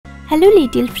Hello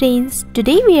little friends,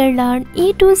 today we will learn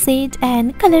A to Z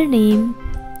and color name.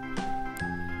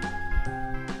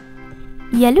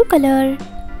 Yellow color,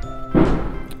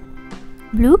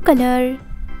 blue color,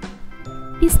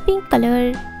 peach pink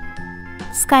color,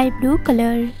 sky blue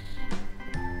color,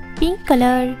 pink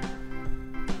color,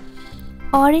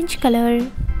 orange color,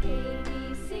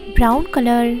 brown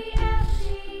color,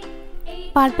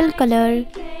 purple color,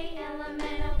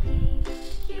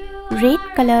 red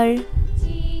color,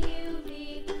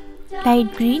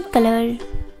 light green color,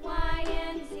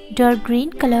 dark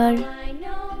green color,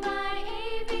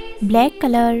 black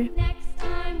color,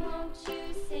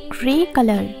 gray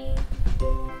color.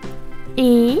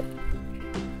 A,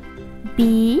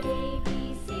 B,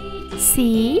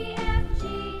 C,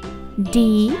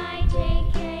 D,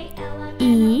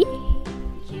 E,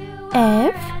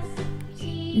 F,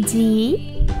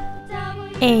 G,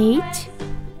 H,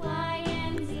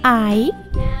 I,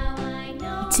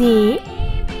 J,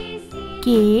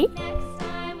 K,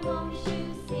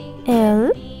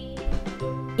 L,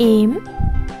 M,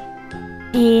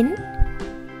 N,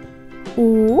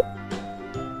 O,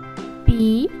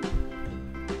 P,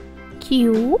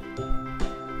 Q,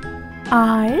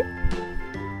 R,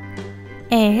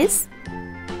 S,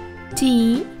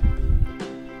 T,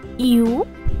 U,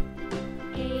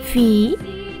 V,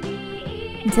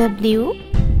 W,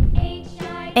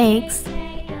 X,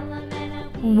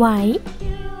 Y,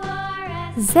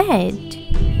 Z.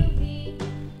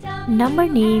 Number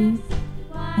name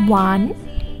 1,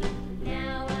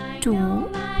 2,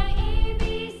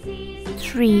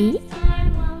 3,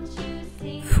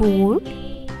 4,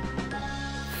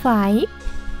 5,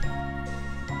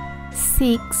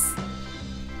 6,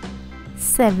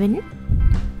 7,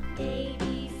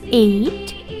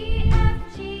 8,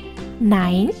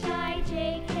 9,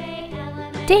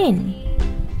 10.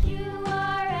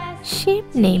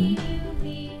 Shape name: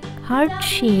 heart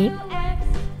shape,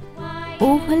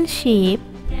 oval shape,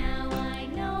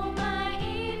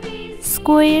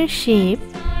 square shape,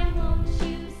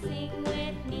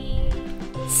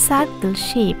 circle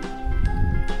shape.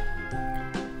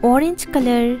 Orange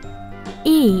color.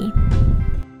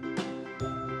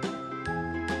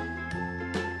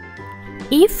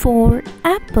 A for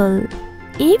apple,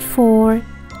 A for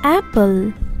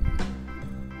apple.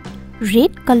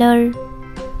 Red color.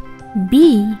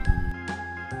 B.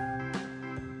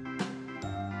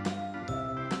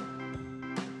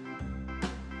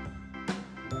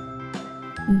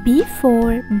 B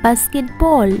for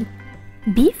basketball,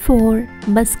 B for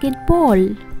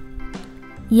basketball.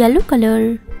 Yellow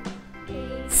color.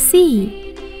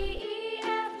 C.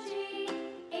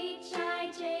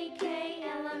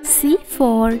 C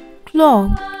for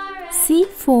clock, C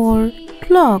for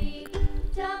clock.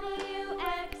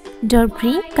 Dark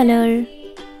green color.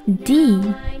 D.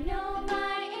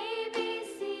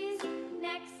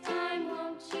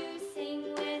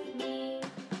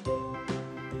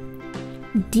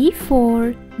 D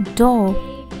for dog,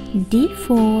 D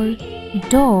for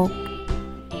dog.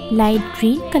 Light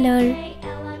green color.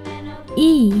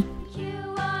 E.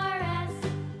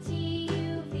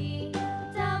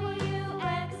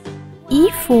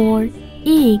 E for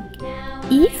egg,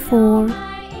 E for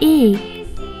egg.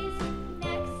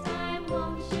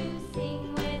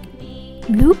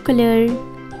 Blue color.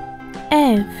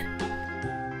 F.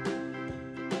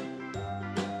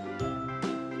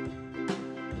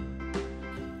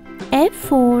 F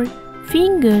for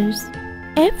fingers,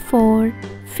 F for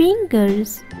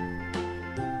fingers.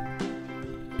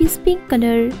 Peach pink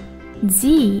color.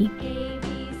 G.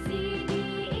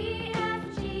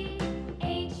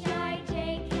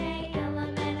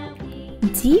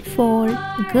 G for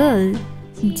girl,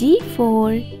 G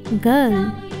for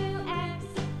girl.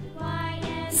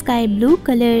 Sky blue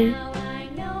color.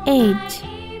 H.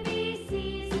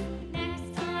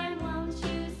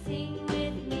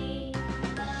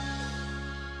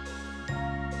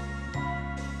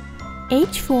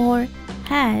 H for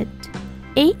hat,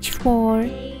 H for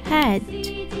hat.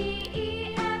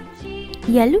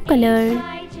 Yellow color.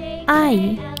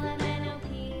 I.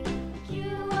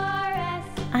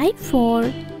 I for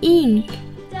ink,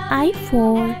 I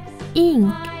for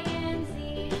ink.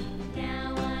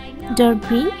 Dark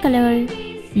green color.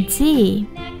 J.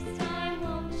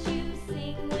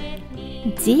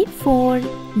 J for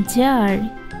jar,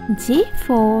 J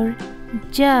for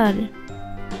jar.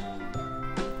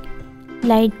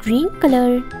 Light green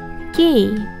color. K.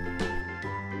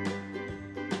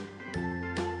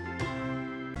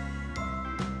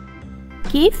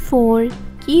 K for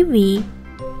kiwi,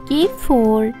 K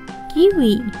for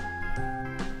kiwi.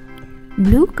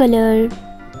 Blue color.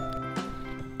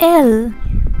 L.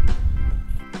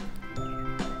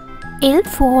 L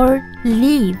for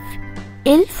leaf.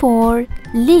 L for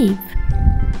leaf.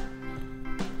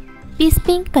 Peace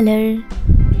pink color.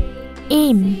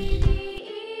 M.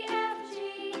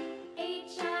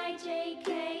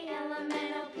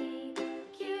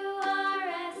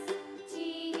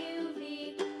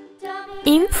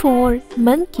 M for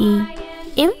monkey.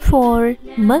 M for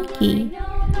monkey.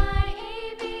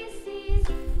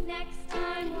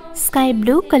 Sky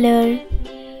blue color.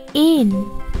 N.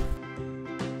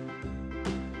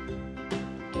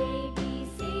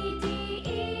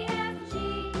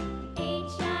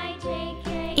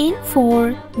 N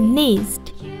for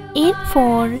nest. N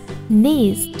for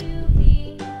nest.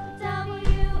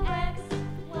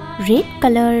 Red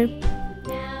color.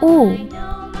 O.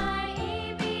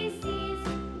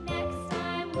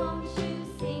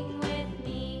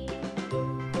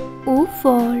 O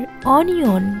for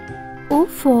onion. O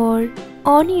for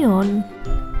onion.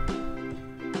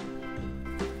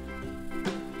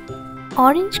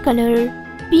 Orange color.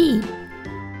 P.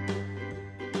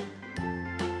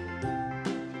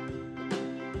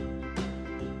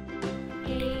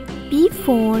 P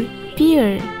for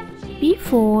pear. P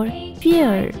for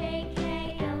pear.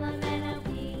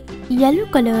 Yellow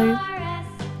color.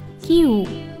 Q.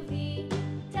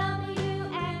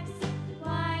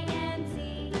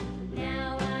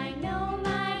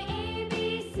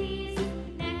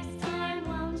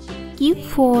 Q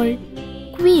for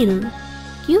quill.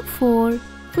 Q for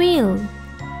quill.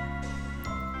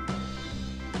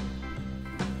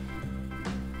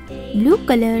 Blue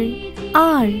color.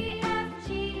 R.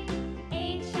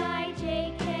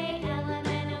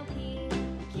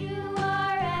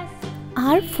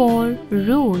 R for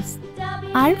rose.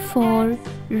 R for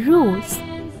rose.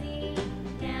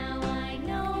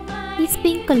 This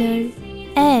pink color.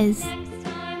 S.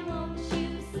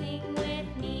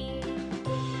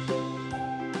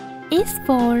 S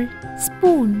for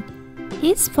spoon.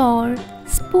 S for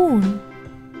spoon.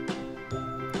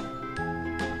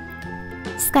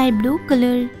 Sky blue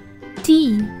color.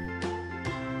 T.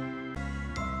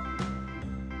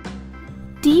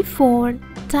 T for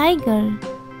tiger.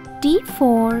 T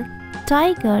for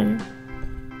tiger.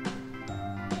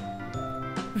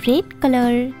 Red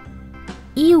color.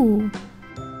 U.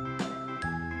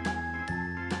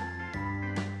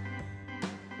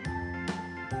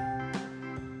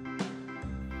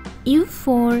 U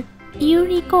for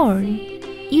unicorn.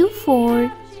 U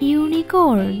for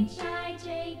unicorn.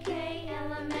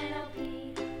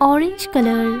 Orange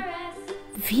color.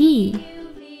 V.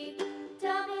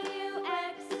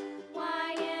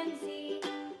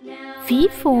 V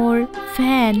for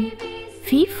fan.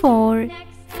 V for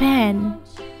fan.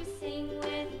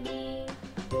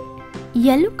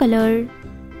 Yellow color.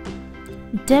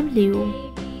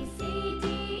 W.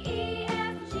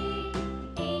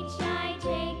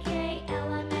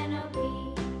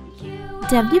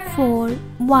 W for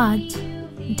watch.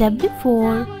 W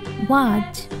for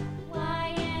watch.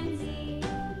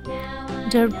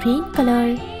 Dark green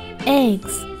color.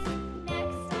 X.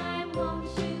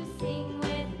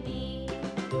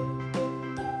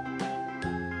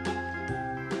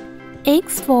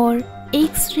 X for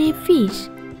X-ray fish.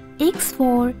 X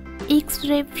for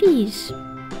X-ray fish.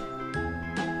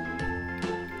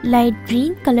 Light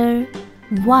green color.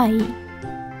 Y.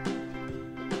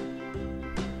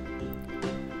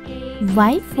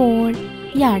 Y for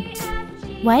yards.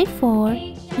 Y for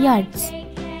yards.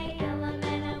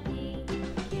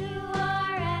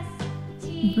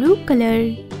 Blue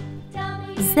color.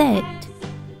 Z.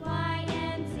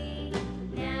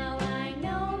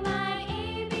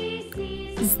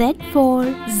 Z for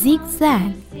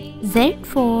zigzag. Z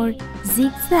for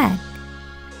zigzag.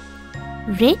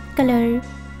 Red color.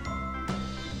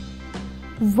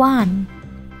 1.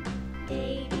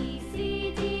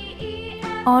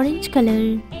 Orange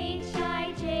color.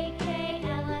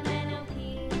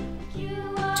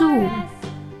 2.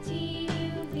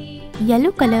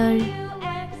 Yellow color.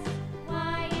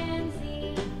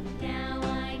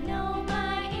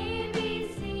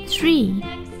 3.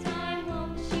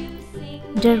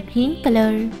 Dark green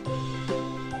color.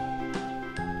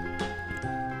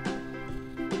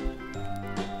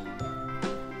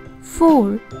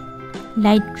 4.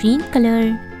 Light green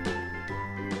color.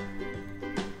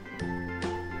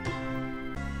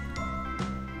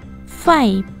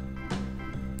 5.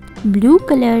 Blue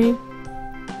color.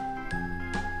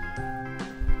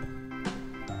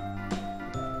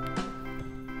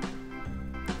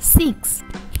 6.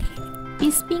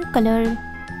 Is pink color.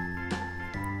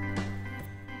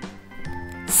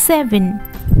 7.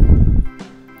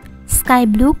 Sky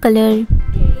blue color.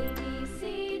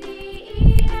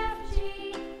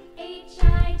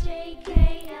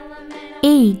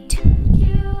 8.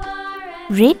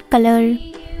 Red color.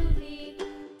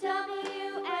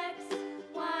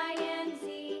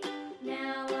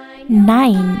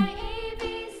 9.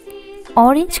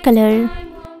 Orange color.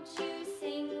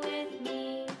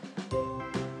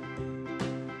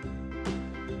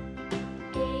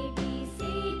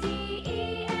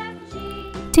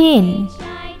 10.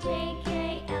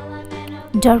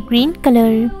 Dark green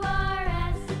color.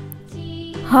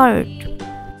 Heart.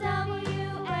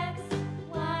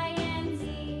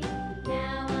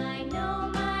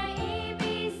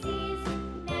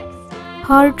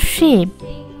 Heart shape.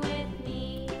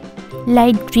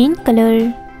 Light green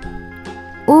color.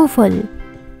 Oval.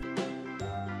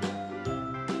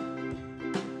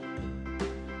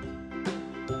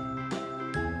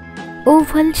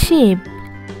 Oval shape.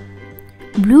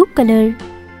 Blue color.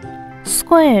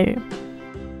 Square.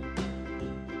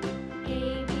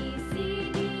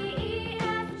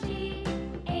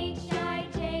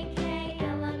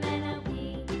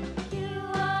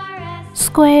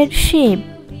 Square shape.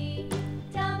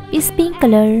 Is pink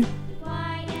color.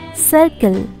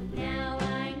 Circle.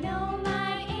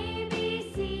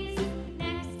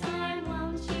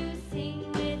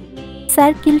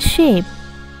 Circle shape.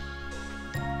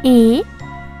 A,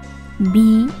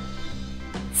 B,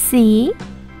 C,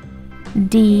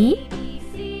 D,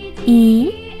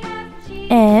 E,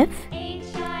 F,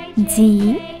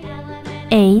 G,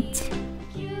 H,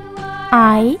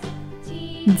 I,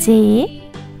 J,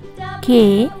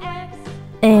 K,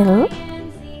 L,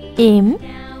 M,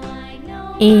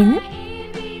 N,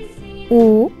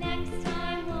 O,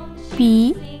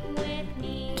 P,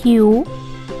 Q,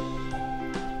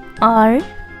 R,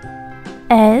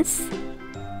 S,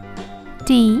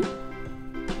 T,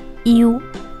 U,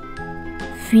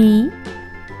 V,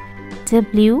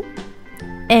 W,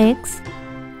 X,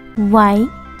 Y,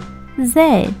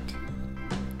 Z.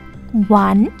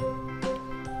 1,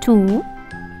 2,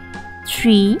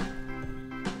 3,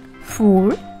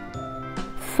 4,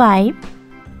 5,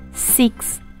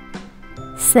 6,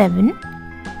 7,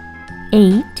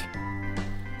 8,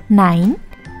 9,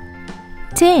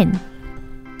 10.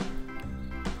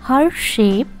 Heart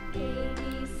shape.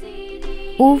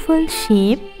 Oval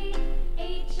shape.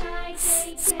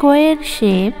 Square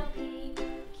shape.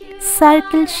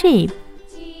 Circle shape.